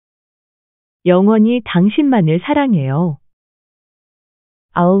영원히 당신만을 사랑해요.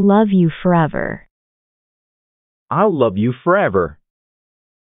 I'll love you forever. I'll love you forever.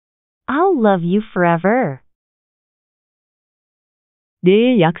 I'll love you forever.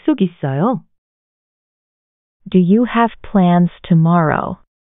 내일 약속 있어요? Do you have plans tomorrow?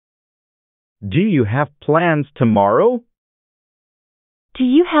 Do you have plans tomorrow? Do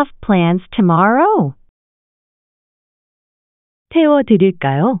you have plans tomorrow?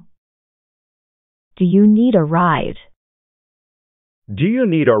 태워드릴까요? Do you need a ride? Do you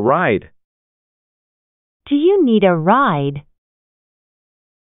need a ride? Do you need a ride?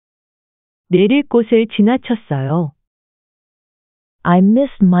 내릴 곳을 지나쳤어요. I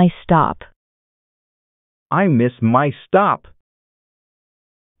missed my stop. I missed my stop.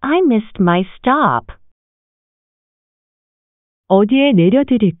 I missed my stop. 어디에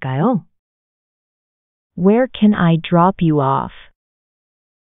내려드릴까요? Where can I drop you off?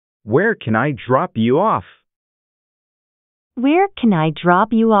 Where can I drop you off? Where can I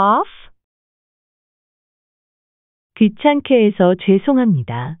drop you off? 귀찮게 해서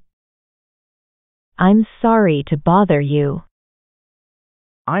죄송합니다. I'm sorry to bother you.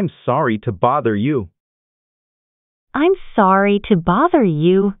 I'm sorry to bother you. I'm sorry to bother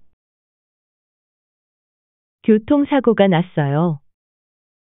you. 교통사고가 났어요.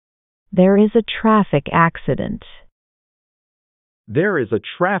 There is a traffic accident. There is a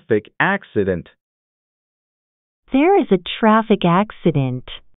traffic accident. There is a traffic accident.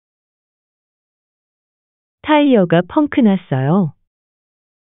 타이어가 펑크 났어요.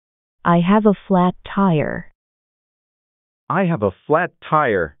 I have a flat tire. I have a flat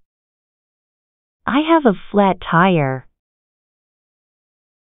tire. I have a flat tire.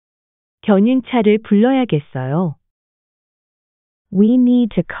 견인차를 불러야겠어요. We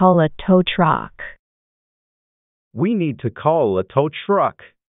need to call a tow truck. We need to call a tow truck.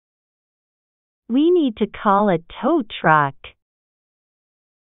 We need to call a tow truck.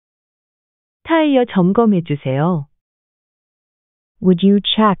 타이어 점검해 주세요. Would you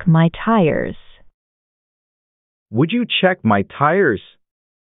check my tires? Would you check my tires?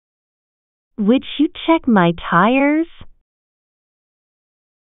 Would you check my tires?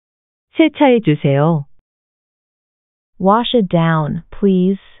 세차해 주세요. Wash it down,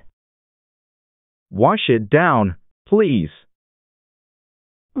 please. Wash it down, please.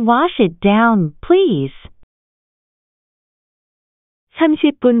 Wash it down, please.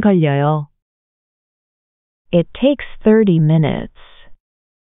 30분 걸려요. It takes 30 minutes.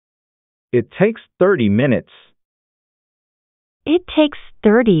 It takes 30 minutes. It takes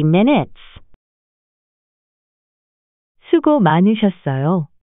 30 minutes. 수고 많으셨어요.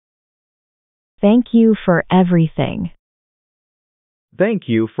 Thank you for everything. Thank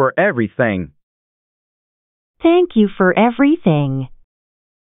you for everything. Thank you for everything.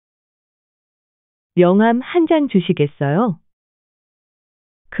 명함 한 장 주시겠어요?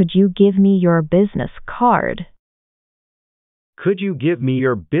 Could you give me your business card? Could you give me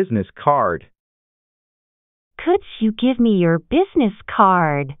your business card? Could you give me your business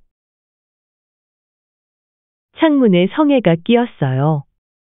card? 창문에 성에가 끼었어요.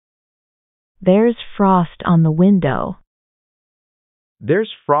 There's frost on the window.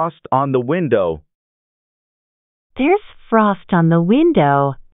 There's frost on the window. There's frost on the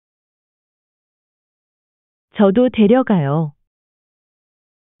window. 저도 데려가요.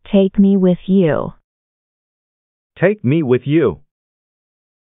 Take me with you. Take me with you.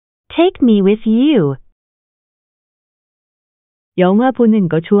 Take me with you. 영화 보는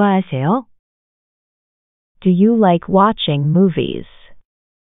거 좋아하세요? Do you like watching movies?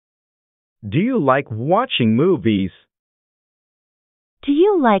 Do you like watching movies? Do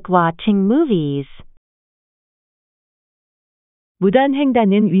you like watching movies?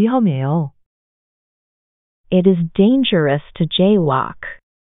 무단횡단은 위험해요. It is dangerous to jaywalk.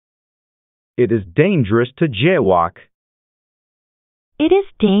 It is dangerous to jaywalk. It is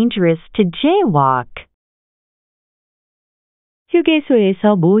dangerous to jaywalk.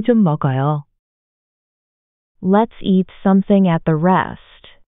 휴게소에서 뭐 좀 먹어요. Let's eat something at the rest.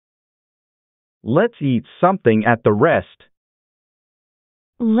 Let's eat something at the rest.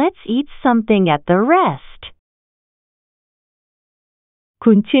 Let's eat something at the rest.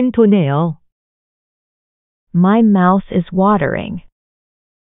 군침 도네요. My mouth is watering.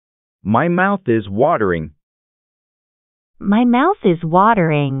 My mouth is watering. My mouth is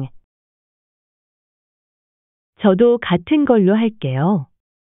watering. 저도 같은 걸로 할게요.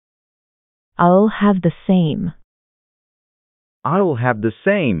 I'll have the same. I'll have the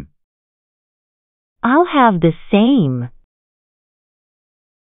same. I'll have the same.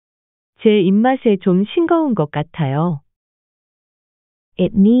 제 입맛에 좀 싱거운 것 같아요.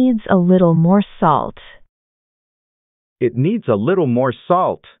 It needs a little more salt. It needs a little more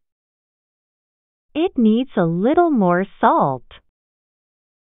salt. It needs a little more salt.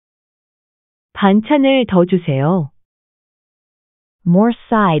 반찬을 더 주세요. More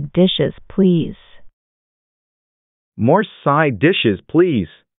side dishes, please. More side dishes, please.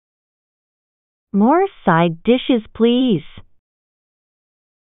 More side dishes, please.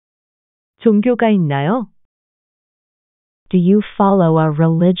 종교가 있나요? Do you follow a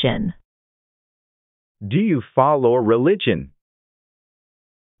religion? Do you follow a religion?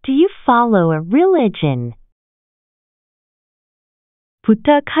 Do you follow a religion?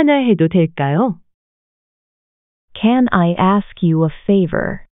 부탁 하나 해도 될까요? Can I ask you a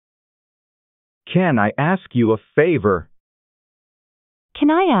favor? Can I ask you a favor?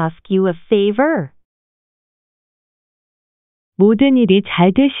 Can I ask you a favor? 모든 일이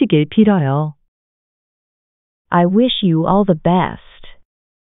잘 되시길 빌어요. I wish you all the best.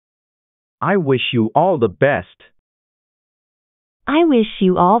 I wish you all the best. I wish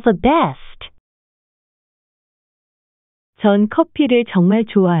you all the best. 전 커피를 정말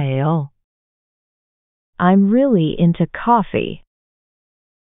좋아해요. I'm really into coffee.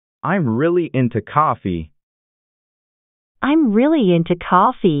 I'm really into coffee. I'm really into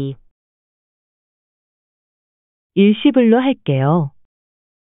coffee. 일시불로 할게요.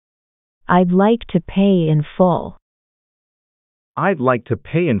 I'd like to pay in full. I'd like to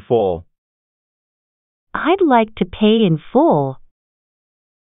pay in full. I'd like to pay in full.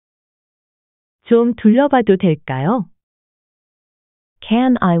 좀 둘러봐도 될까요?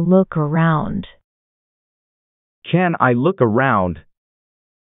 Can I look around? Can I look around?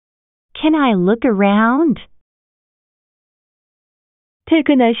 Can I look around?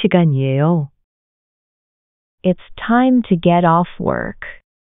 퇴근할 시간이에요. It's time to get off work.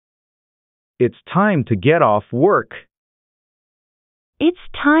 It's time to get off work. It's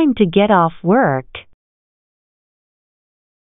time to get off work.